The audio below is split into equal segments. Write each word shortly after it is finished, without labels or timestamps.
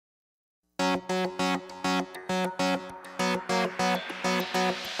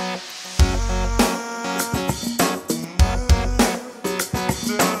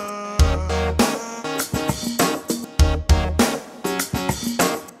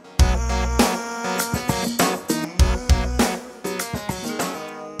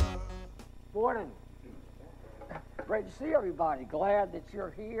Great to see everybody. Glad that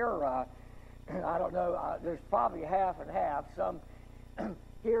you're here. I don't know, there's probably half and half. Some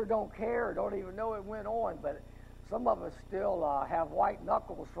here don't care, don't even know it went on, but some of us still have white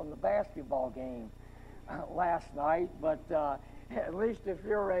knuckles from the basketball game last night. But at least if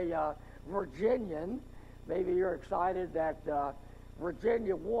you're a Virginian, maybe you're excited that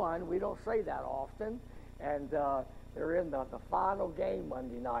Virginia won. We don't say that often. And they're in the final game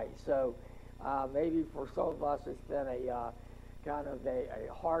Monday night. So maybe for some of us it's been a kind of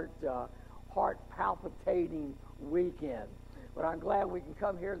a heart palpitating weekend. But I'm glad we can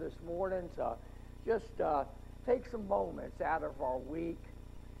come here this morning to just take some moments out of our week,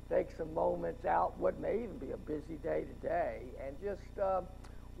 take some moments out what may even be a busy day today, and just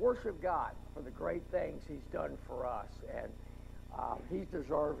worship God for the great things he's done for us. And he's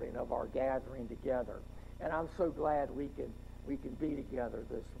deserving of our gathering together. And I'm so glad we can be together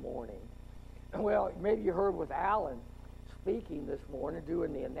this morning. Well, maybe you heard with Alan speaking this morning,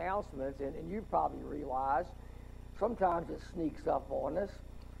 doing the announcements, and you probably realize sometimes it sneaks up on us,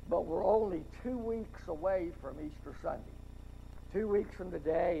 but we're only 2 weeks away from Easter Sunday. 2 weeks from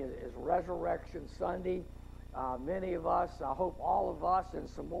today is Resurrection Sunday. Many of us, I hope all of us and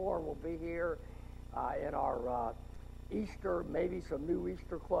some more, will be here in our Easter, maybe some new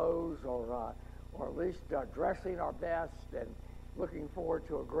Easter clothes, or at least dressing our best and looking forward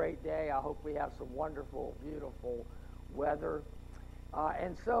to a great day. I hope we have some wonderful, beautiful weather.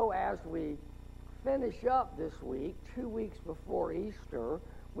 And so as we finish up this week, 2 weeks before Easter,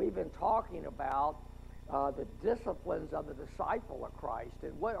 we've been talking about the disciplines of the disciple of Christ,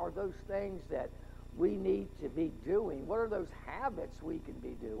 and what are those things that we need to be doing? What are those habits we can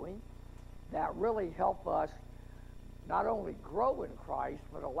be doing that really help us not only grow in Christ,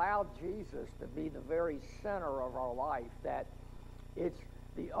 but allow Jesus to be the very center of our life, that it's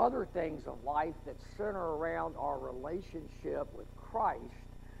the other things of life that center around our relationship with Christ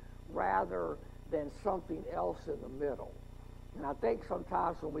rather than something else in the middle. And I think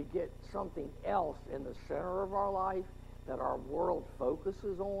sometimes when we get something else in the center of our life that our world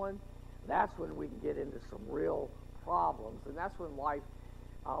focuses on, that's when we can get into some real problems. And that's when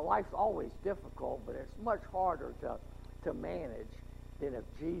life's always difficult, but it's much harder to manage than if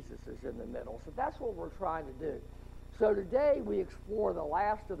Jesus is in the middle. So that's what we're trying to do. So today we explore the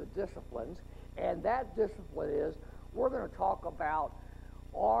last of the disciplines, and that discipline is we're going to talk about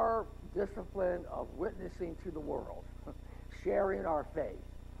our discipline of witnessing to the world, sharing our faith.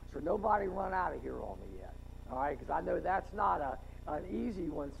 So nobody run out of here on me yet, all right? Because I know that's not an easy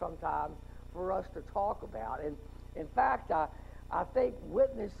one sometimes for us to talk about. And in fact, I think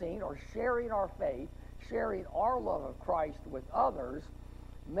witnessing or sharing our faith, sharing our love of Christ with others,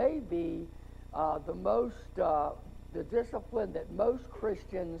 may be the discipline that most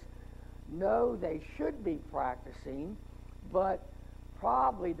Christians know they should be practicing, but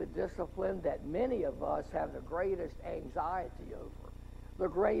probably the discipline that many of us have the greatest anxiety over, the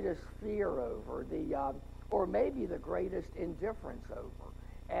greatest fear over, or maybe the greatest indifference over.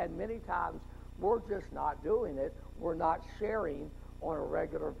 And many times we're just not doing it. We're not sharing on a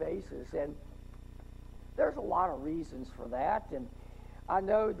regular basis. And there's a lot of reasons for that. And I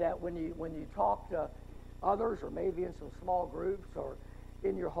know that when you talk to others, or maybe in some small groups or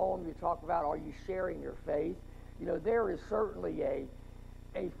in your home, you talk about, are you sharing your faith? You know, there is certainly a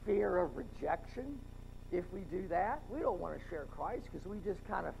fear of rejection if we do that. We don't want to share Christ because we just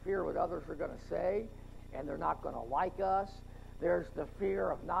kind of fear what others are going to say, and they're not going to like us. There's the fear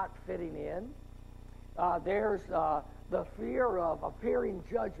of not fitting in. There's the fear of appearing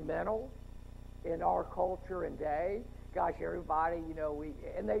judgmental in our culture and day. Gosh, everybody,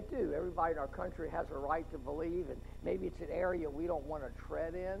 and they do. Everybody in our country has a right to believe, and maybe it's an area we don't want to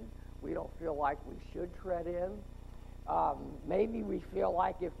tread in. We don't feel like we should tread in. Maybe we feel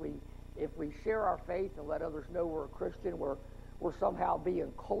like if we share our faith and let others know we're a Christian, we're somehow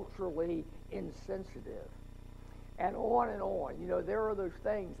being culturally insensitive. And on and on. There are those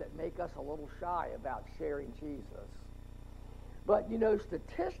things that make us a little shy about sharing Jesus. But,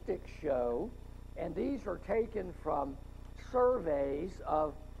 statistics show, and these are taken from surveys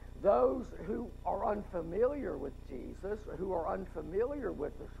of those who are unfamiliar with Jesus, who are unfamiliar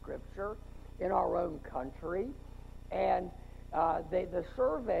with the Scripture in our own country. And the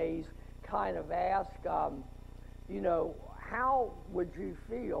surveys kind of ask, how would you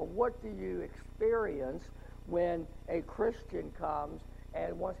feel? What do you experience when a Christian comes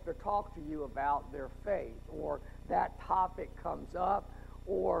and wants to talk to you about their faith, or that topic comes up,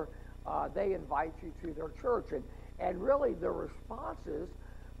 or they invite you to their church? And really the responses,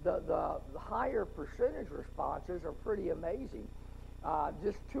 the higher percentage responses are pretty amazing.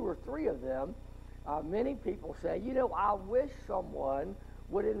 Just 2 or 3 of them Many people say, I wish someone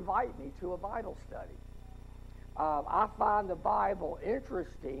would invite me to a Bible study. I find the Bible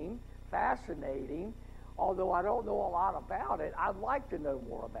interesting, fascinating. Although I don't know a lot about it, I'd like to know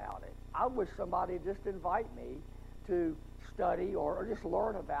more about it. I wish somebody would just invite me to study or just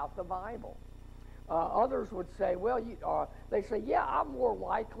learn about the Bible. Others would say, they say, yeah, I'm more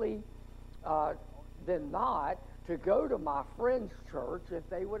likely than not to go to my friend's church if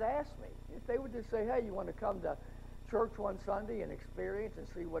they would ask me. If they would just say, hey, you want to come to church one Sunday and experience and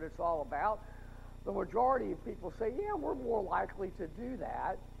see what it's all about? The majority of people say, yeah, we're more likely to do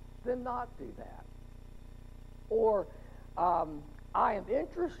that than not do that. Or I am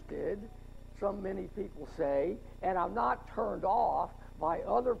interested, many people say, and I'm not turned off by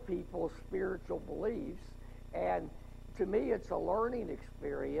other people's spiritual beliefs. And to me, it's a learning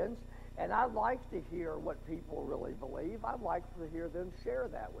experience, and I'd like to hear what people really believe. I'd like to hear them share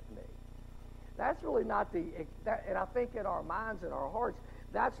that with me. That's really not and I think in our minds and our hearts,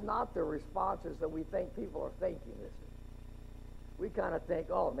 that's not the responses that we think people are thinking, is it? We kind of think,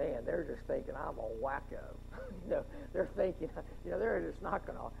 oh man, they're just thinking I'm a wacko. They're thinking, they're just not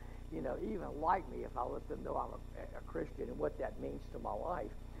going to, even like me if I let them know I'm a Christian and what that means to my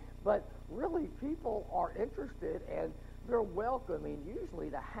life. But really, people are interested and they're welcoming usually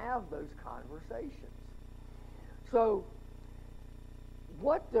to have those conversations. So,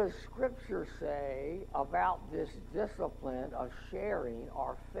 what does Scripture say about this discipline of sharing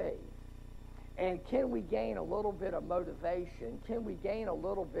our faith? And can we gain a little bit of motivation? Can we gain a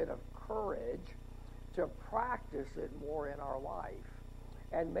little bit of courage to practice it more in our life?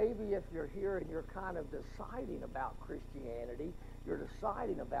 And maybe if you're here and you're kind of deciding about Christianity, you're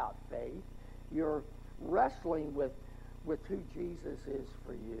deciding about faith, you're wrestling with who Jesus is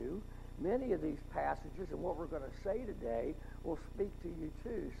for you, many of these passages and what we're going to say today will speak to you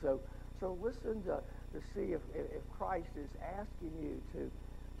too. So listen to see if Christ is asking you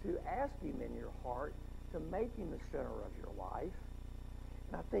to ask him in your heart, to make him the center of your life.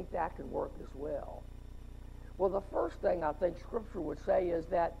 And I think that can work as well. Well, the first thing I think Scripture would say is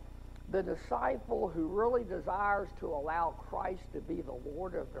that the disciple who really desires to allow Christ to be the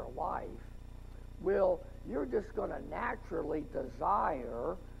Lord of their life, you're just going to naturally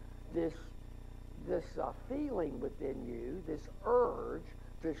desire this feeling within you, this urge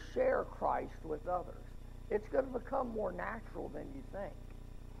to share Christ with others. It's going to become more natural than you think.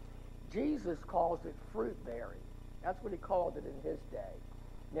 Jesus calls it fruit bearing. That's what he called it in his day.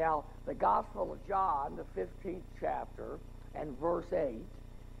 Now, the Gospel of John, the 15th chapter, and verse 8,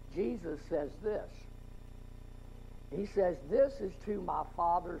 Jesus says this. He says, "This is to my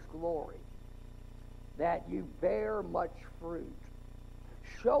Father's glory, that you bear much fruit,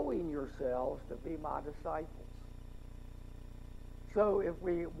 showing yourselves to be my disciples." So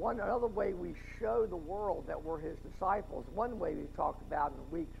another way we show the world that we're his disciples, one way we've talked about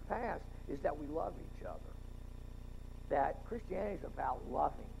in weeks past, is that we love each other. That Christianity is about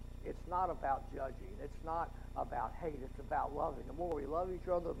loving. It's not about judging. It's not about hate. It's about loving. The more we love each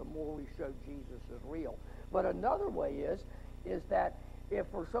other, the more we show Jesus is real. But another way is that if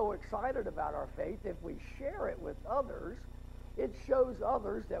we're so excited about our faith, if we share it with others, it shows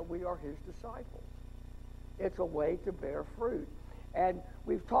others that we are his disciples. It's a way to bear fruit. And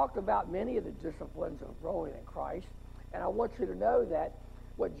we've talked about many of the disciplines of growing in Christ. And I want you to know that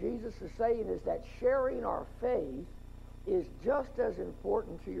what Jesus is saying is that sharing our faith is just as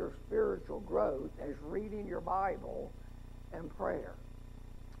important to your spiritual growth as reading your Bible and prayer.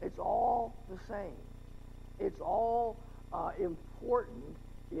 It's all the same. It's all important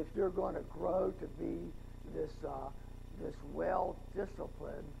if you're going to grow to be this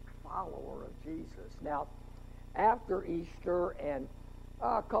well-disciplined follower of Jesus. Now, after Easter and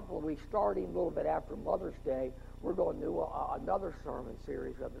a couple of weeks, starting a little bit after Mother's Day, we're going to do another sermon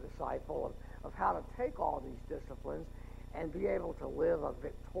series of the disciple of how to take all these disciplines and be able to live a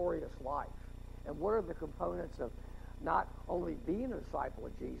victorious life. And what are the components of not only being a disciple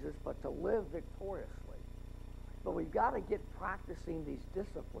of Jesus, but to live victoriously? But we've got to get practicing these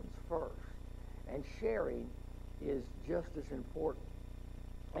disciplines first. And sharing is just as important.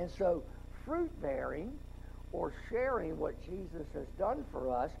 And so fruit bearing, or sharing what Jesus has done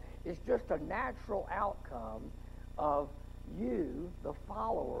for us, is just a natural outcome of you, the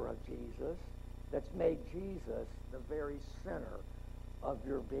follower of Jesus, that's made Jesus the very center of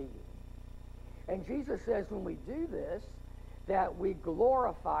your being. And Jesus says when we do this, that we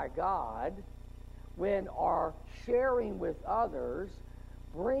glorify God when our sharing with others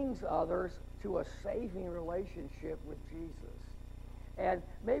brings others to a saving relationship with Jesus. And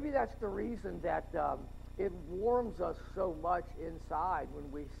maybe that's the reason that it warms us so much inside when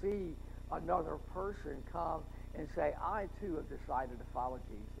we see another person come and say, I too have decided to follow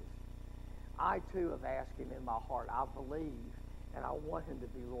Jesus. I too have asked him in my heart. I believe, and I want him to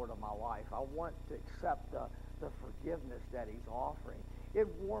be Lord of my life. I want to accept the forgiveness that he's offering. It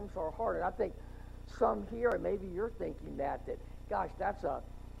warms our heart. And I think some here, and maybe you're thinking that gosh, that's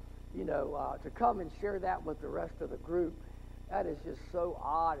to come and share that with the rest of the group, that is just so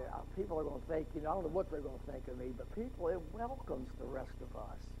odd. People are going to think, I don't know what they're going to think of me, but it welcomes the rest of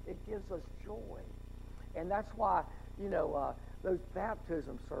us. It gives us joy. And that's why, those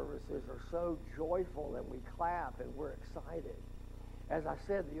baptism services are so joyful, and we clap and we're excited. As I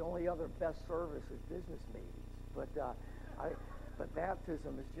said, the only other best service is business meetings. But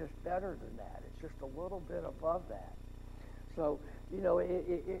baptism is just better than that. It's just a little bit above that. So,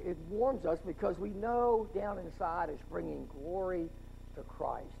 it warms us because we know down inside it's bringing glory to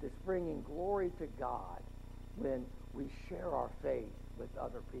Christ. It's bringing glory to God when we share our faith with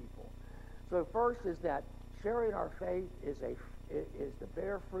other people. So first is that sharing our faith is to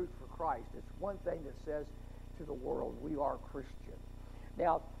bear fruit for Christ. It's one thing that says to the world, we are Christian.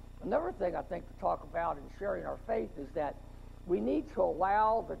 Now, another thing I think to talk about in sharing our faith is that we need to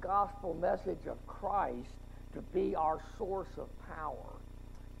allow the gospel message of Christ to be our source of power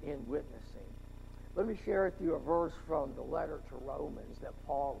in witnessing. Let me share with you a verse from the letter to Romans that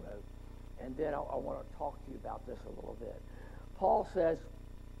Paul wrote, and then I want to talk to you about this a little bit. Paul says,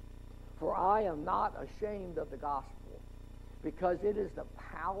 "For I am not ashamed of the gospel, because it is the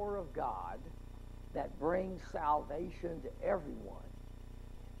power of God that brings salvation to everyone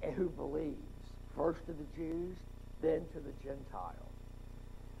and who believes, first to the Jews, then to the Gentiles."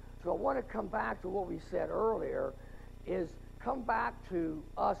 So I want to come back to what we said earlier, is come back to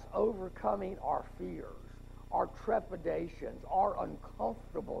us overcoming our fears, our trepidations, our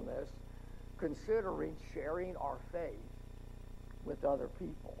uncomfortableness, considering sharing our faith with other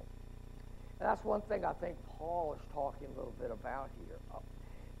people. And that's one thing I think Paul is talking a little bit about here.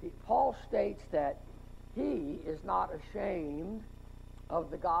 Paul states that he is not ashamed of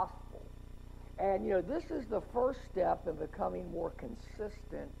the gospel. And, this is the first step in becoming more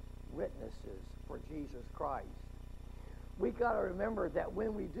consistent witnesses for Jesus Christ. We got to remember that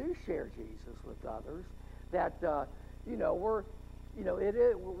when we do share Jesus with others, that we're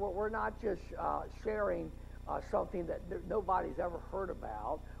not just sharing something that nobody's ever heard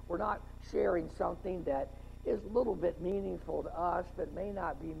about. We're not sharing something that is a little bit meaningful to us but may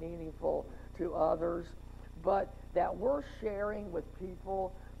not be meaningful to others, but that we're sharing with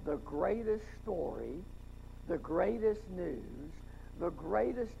people the greatest story, the greatest news, the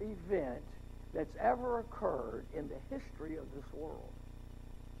greatest event that's ever occurred in the history of this world.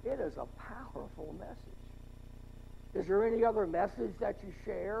 It is a powerful message. Is there any other message that you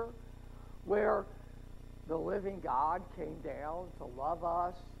share where the living God came down to love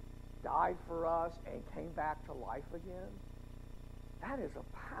us, died for us, and came back to life again? That is a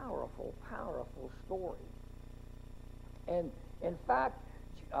powerful, powerful story. And in fact,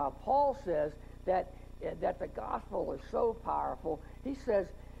 Paul says that the gospel is so powerful. He says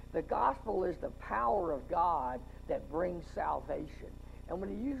the gospel is the power of God that brings salvation. And when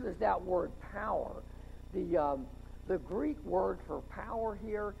he uses that word power, the Greek word for power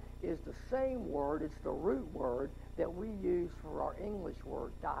here is the same word. It's the root word that we use for our English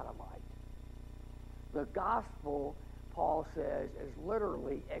word dynamite. The gospel, Paul says, is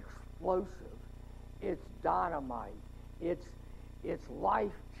literally explosive. It's dynamite. It's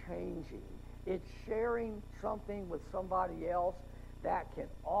life-changing. It's sharing something with somebody else that can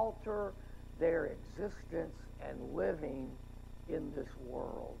alter their existence and living in this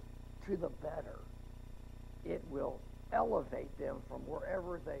world to the better. It will elevate them from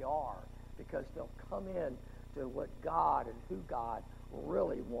wherever they are because they'll come in to what God and who God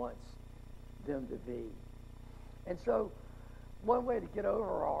really wants them to be. And so one way to get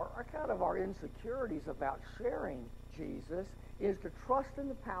over our insecurities about sharing Jesus is to trust in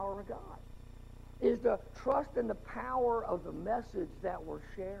the power of God, is to trust in the power of the message that we're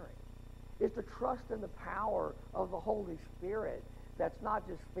sharing, is to trust in the power of the Holy Spirit that's not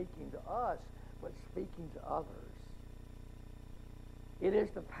just speaking to us, but speaking to others. It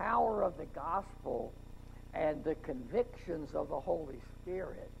is the power of the gospel and the convictions of the Holy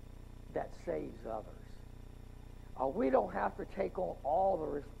Spirit that saves others. We don't have to take on all the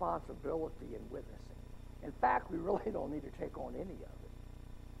responsibility in witnessing. In fact, we really don't need to take on any of it.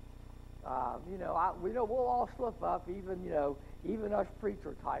 We'll all slip up, even us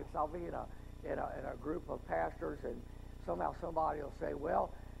preacher types. I'll be in a group of pastors, and somehow somebody will say,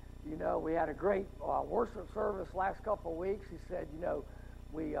 "Well, we had a great worship service last couple of weeks." He said,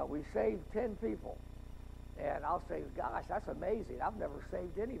 we saved 10 people. And I'll say, "Gosh, that's amazing. I've never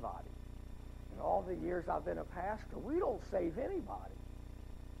saved anybody." all the years I've been a pastor, we don't save anybody.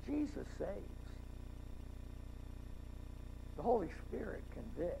 Jesus saves. The Holy Spirit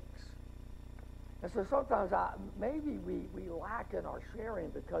convicts. And so sometimes maybe we lack in our sharing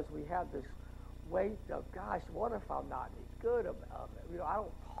because we have this weight of, gosh, what if I'm not any good about it? I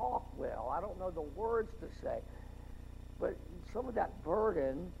don't talk well. I don't know the words to say. But some of that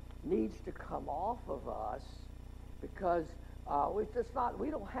burden needs to come off of us because we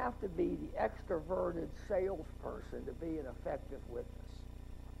don't have to be the extroverted salesperson to be an effective witness.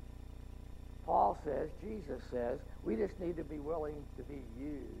 Paul says, Jesus says, we just need to be willing to be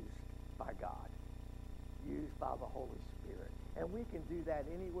used by God, used by the Holy Spirit. And we can do that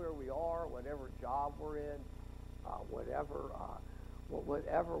anywhere we are, whatever job we're in, whatever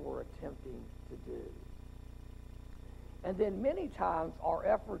we're attempting to do. And then many times our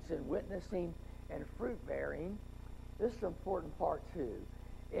efforts in witnessing and fruit bearing, this is an important part too,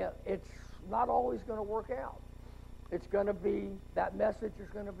 it's not always going to work out. It's going to be, that message is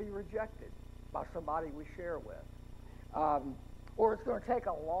going to be rejected by somebody we share with. Or it's going to take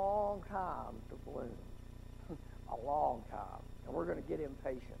a long time to bloom. A long time. And we're going to get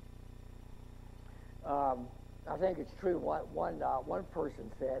impatient. I think it's true. One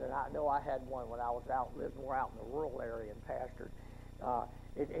person said, and I know I had one when I was lived more out in the rural area and pastored.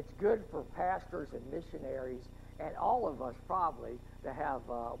 It's good for pastors and missionaries and all of us probably to have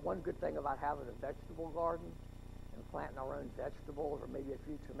one good thing about having a vegetable garden and planting our own vegetables or maybe a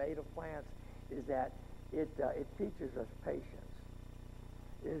few tomato plants is that it teaches us patience.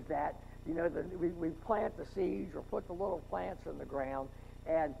 Is that, we plant the seeds or put the little plants in the ground,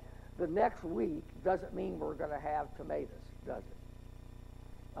 and the next week doesn't mean we're going to have tomatoes, does it?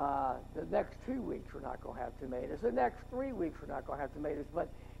 The next 2 weeks we're not going to have tomatoes. The next 3 weeks we're not going to have tomatoes. But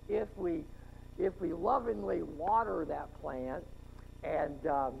if we lovingly water that plant and,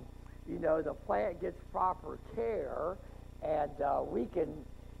 the plant gets proper care and we can,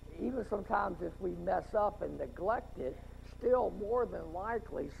 even sometimes if we mess up and neglect it, still more than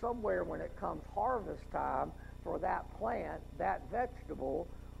likely somewhere when it comes harvest time for that plant, that vegetable,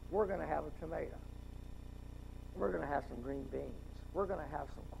 we're going to have a tomato. We're going to have some green beans. We're going to have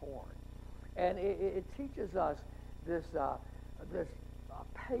some corn. And it teaches us this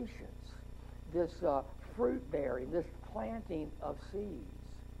patience, this fruit bearing, this planting of seeds.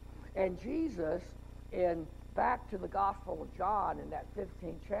 And Jesus, back to the Gospel of John in that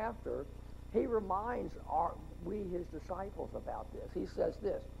 15th chapter, he reminds his disciples about this. He says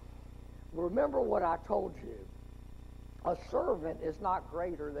this, remember what I told you. A servant is not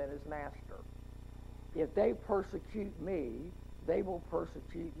greater than his master. If they persecute me, they will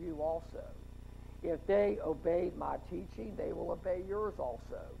persecute you also. If they obeyed my teaching, they will obey yours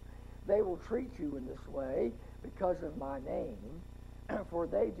also. They will treat you in this way because of my name, for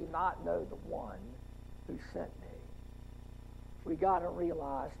they do not know the one who sent me. We got to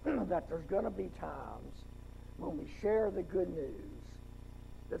realize that there's going to be times when we share the good news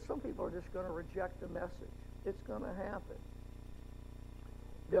that some people are just going to reject the message. It's going to happen.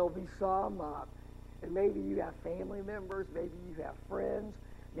 There'll be some, and maybe you have family members, maybe you have friends,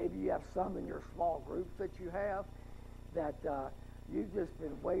 maybe you have some in your small groups that you have that you've just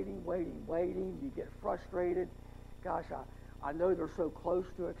been waiting. You get frustrated. Gosh, I know they're so close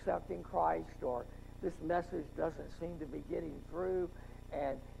to accepting Christ, or this message doesn't seem to be getting through,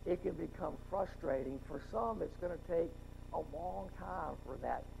 and it can become frustrating. For some, it's going to take a long time for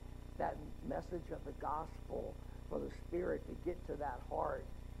that message of the gospel, for the Spirit to get to that heart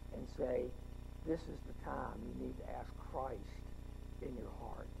and say, this is the time you need to ask Christ in your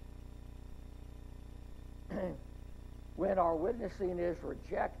heart. When our witnessing is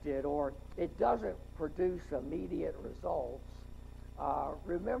rejected or it doesn't produce immediate results,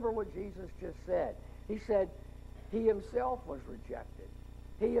 remember what Jesus just said. He said he himself was rejected.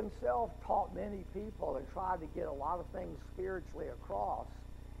 He himself taught many people and tried to get a lot of things spiritually across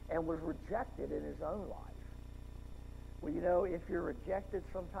and was rejected in his own life. Well, if you're rejected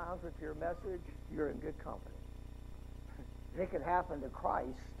sometimes with your message, you're in good company. It could happen to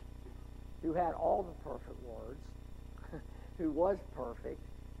Christ, who had all the perfect words, who was perfect,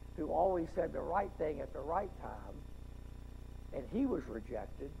 who always said the right thing at the right time, and he was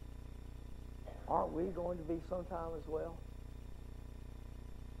rejected. Aren't we going to be sometime as well?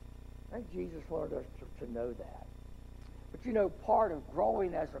 I think Jesus wanted us to know that. But part of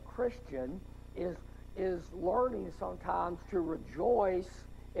growing as a Christian is learning sometimes to rejoice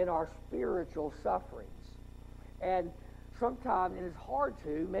in our spiritual sufferings. And sometimes it is hard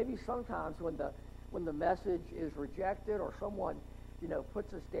to, maybe sometimes when the message is rejected or someone,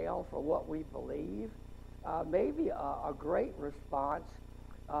 puts us down for what we believe, maybe a great response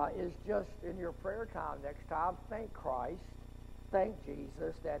is just in your prayer time next time, thank Christ, thank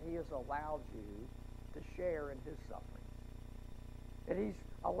Jesus that he has allowed you to share in his suffering. That he's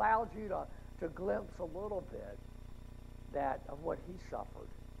allowed you to glimpse a little bit of what he suffered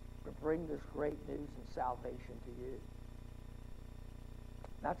to bring this great news and salvation to you.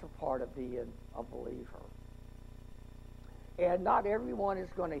 That's a part of being a believer. And not everyone is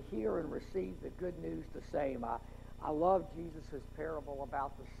going to hear and receive the good news the same. I love Jesus' parable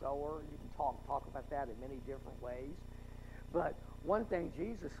about the sower. You can talk about that in many different ways. But one thing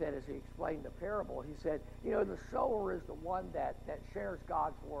Jesus said as he explained the parable, he said, the sower is the one that shares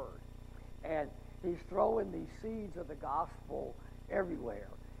God's word. And he's throwing these seeds of the gospel everywhere.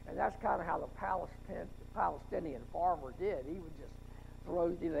 And that's kind of how the Palestinian farmer did. He would just throw,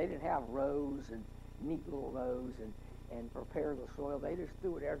 they didn't have rows and neat little rows and prepare the soil. They just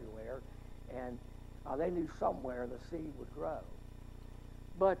threw it everywhere. And they knew somewhere the seed would grow.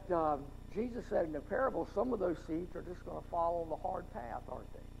 But Jesus said in the parable, some of those seeds are just going to fall on the hard path,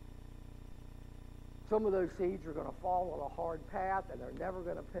 aren't they? Some of those seeds are going to fall on a hard path, and they're never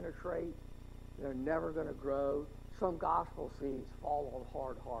going to penetrate. They're never going to grow. Some gospel seeds fall on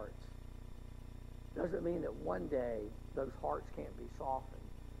hard hearts. Doesn't mean that one day those hearts can't be softened.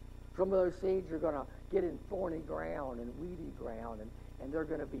 Some of those seeds are going to get in thorny ground and weedy ground, and they're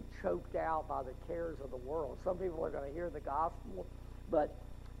going to be choked out by the cares of the world. Some people are going to hear the gospel, but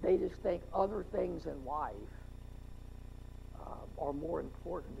they just think other things in life are more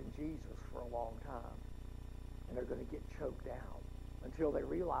important than Jesus for a long time. And they're going to get choked out until they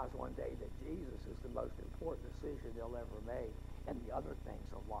realize one day that Jesus is the most important decision they'll ever make, and the other things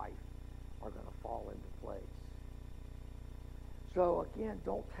of life are going to fall into place. So again,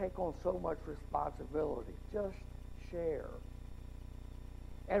 don't take on so much responsibility. Just share.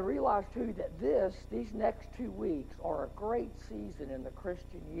 And realize, too, that these next 2 weeks are a great season in the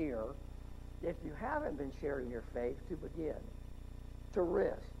Christian year, if you haven't been sharing your faith, to begin, to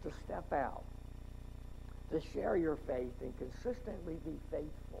risk, to step out, to share your faith and consistently be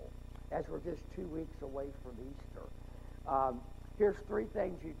faithful, as we're just 2 weeks away from Easter. Here's 3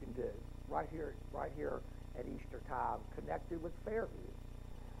 things you can do right here at Easter time, connected with Fairview.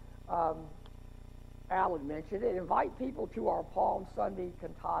 Alan mentioned it. Invite people to our Palm Sunday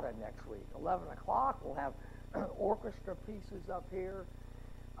cantata next week. 11 o'clock, we'll have orchestra pieces up here.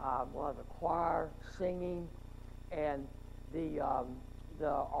 We'll have the choir singing, and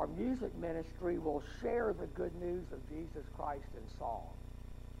our music ministry will share the good news of Jesus Christ in song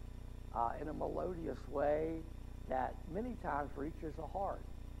in a melodious way that many times reaches the heart.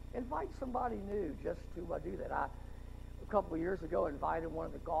 Invite somebody new just to do that. A couple of years ago, invited one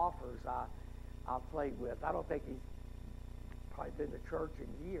of the golfers I played with. I don't think he's probably been to church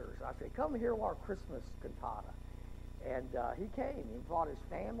in years. I said, come hear our Christmas cantata. And he came. He brought his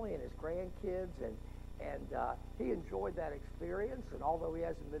family and his grandkids, and he enjoyed that experience. And although he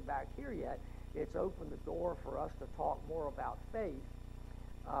hasn't been back here yet, it's opened the door for us to talk more about faith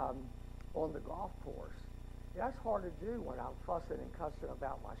on the golf course. That's hard to do when I'm fussing and cussing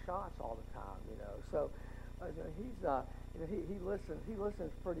about my shots all the time, So he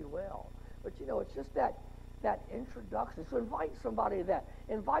listens pretty well. But it's just that introduction. So invite somebody to that.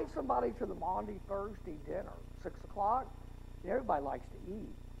 Invite somebody to the Maundy Thursday dinner, 6 o'clock. Everybody likes to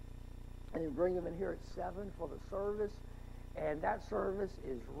eat. And then bring them in here at 7 for the service. And that service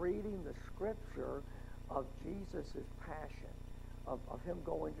is reading the scripture of Jesus' passion, of him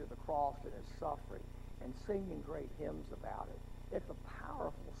going to the cross and his suffering, and singing great hymns about it. It's a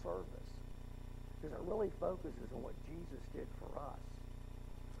powerful service because it really focuses on what Jesus did for us.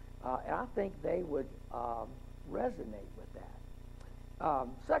 And I think they would resonate with that.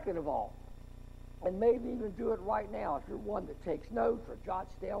 Second of all, and maybe even do it right now if you're one that takes notes or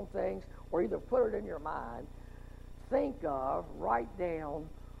jots down things or either put it in your mind, write down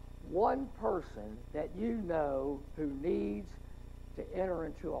one person that you know who needs to enter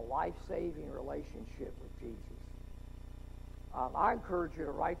into a life-saving relationship with Jesus. I encourage you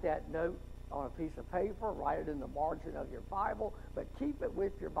to write that note on a piece of paper, write it in the margin of your Bible, but keep it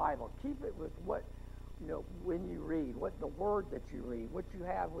with your Bible. Keep it with what, when you read, what the word that you read, what you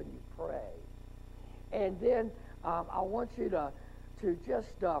have when you pray. And then I want you to just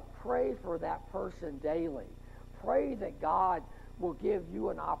pray for that person daily. Pray that God will give you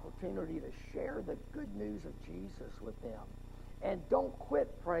an opportunity to share the good news of Jesus with them. And don't quit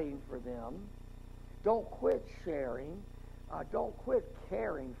praying for them. Don't quit sharing. Don't quit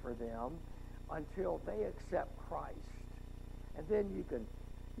caring for them until they accept Christ. And then you can,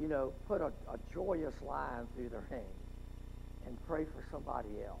 put a joyous line through their name and pray for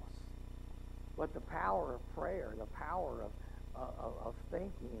somebody else. But the power of prayer, the power of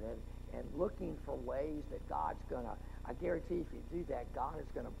thinking and looking for ways that God's going to, I guarantee if you do that, God is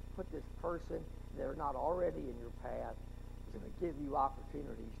going to put this person, they're not already in your path, is going to give you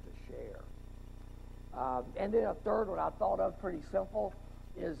opportunities to share. And then a third one I thought of, pretty simple,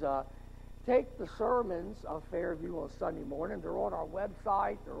 is take the sermons of Fairview on Sunday morning. They're on our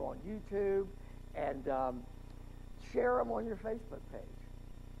website, they're on YouTube, and share them on your Facebook page.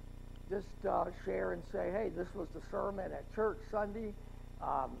 Just share and say, hey, this was the sermon at church Sunday.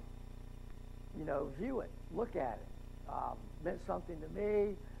 View it, look at it. Meant something to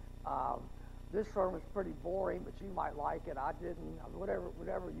me. This sermon's pretty boring, but you might like it. I didn't.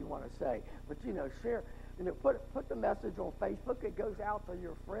 Whatever you want to say. But share. Put the message on Facebook. It goes out to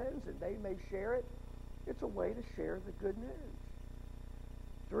your friends, and they may share it. It's a way to share the good news.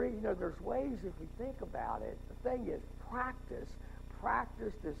 3, there's ways if we think about it. The thing is, practice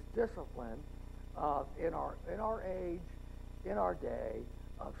this discipline in our age, in our day,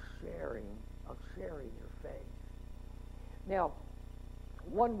 of sharing your faith. Now,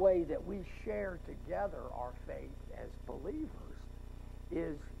 one way that we share together our faith as believers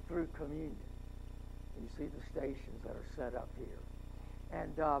is through communion. You see the stations that are set up here.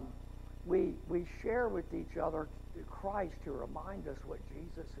 And we share with each other Christ to remind us what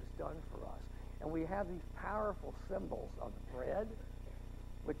Jesus has done for us. And we have these powerful symbols of the bread,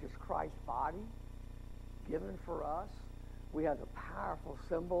 which is Christ's body given for us. We have the powerful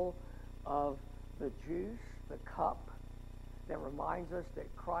symbol of the juice, the cup, that reminds us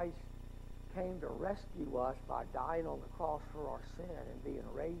that Christ came to rescue us by dying on the cross for our sin and being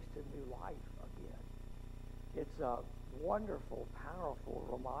raised to new life again. It's a wonderful, powerful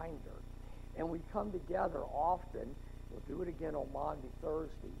reminder. And we come together often. We'll do it again on Maundy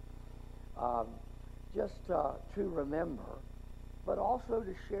Thursday, just to remember, but also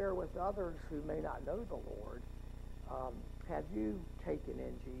to share with others who may not know the Lord. Have you taken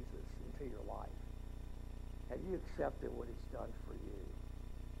in Jesus into your life? Have you accepted what he's done for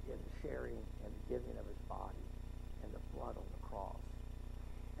you in the sharing and the giving of his body and the blood on the cross?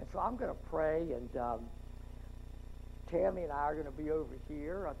 And so I'm going to pray, and Tammy and I are going to be over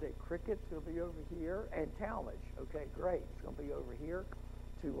here. I think Cricket's going to be over here, and Talmadge. Okay, great. It's going to be over here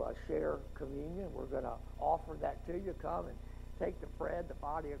to share communion. We're going to offer that to you. Come and take the bread, the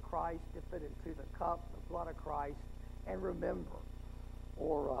body of Christ, dip it into the cup, the blood of Christ, and remember,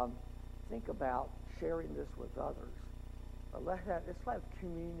 or think about sharing this with others. Let's have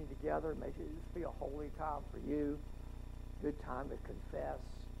communion together. Make it just be a holy time for you. Good time to confess.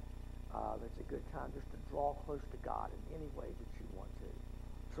 It's a good time just to draw close to God in any way that you want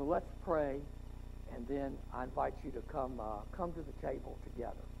to. So let's pray, and then I invite you to come to the table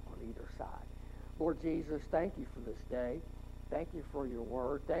together on either side. Lord Jesus, thank you for this day. Thank you for your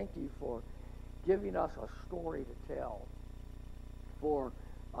word. Thank you for giving us a story to tell, for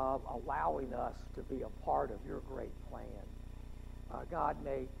allowing us to be a part of your great plan. God,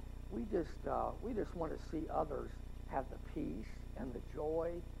 may we just want to see others have the peace and the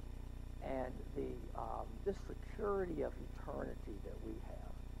joy and the security of eternity that we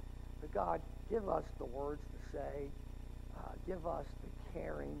have. But God, give us the words to say. Give us the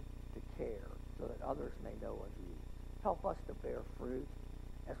caring to care so that others may know of you. Help us to bear fruit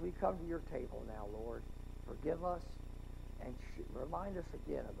as we come to your table now, Lord. Forgive us and remind us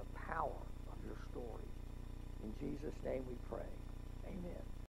again of the power of your story. In Jesus' name we pray. Amen.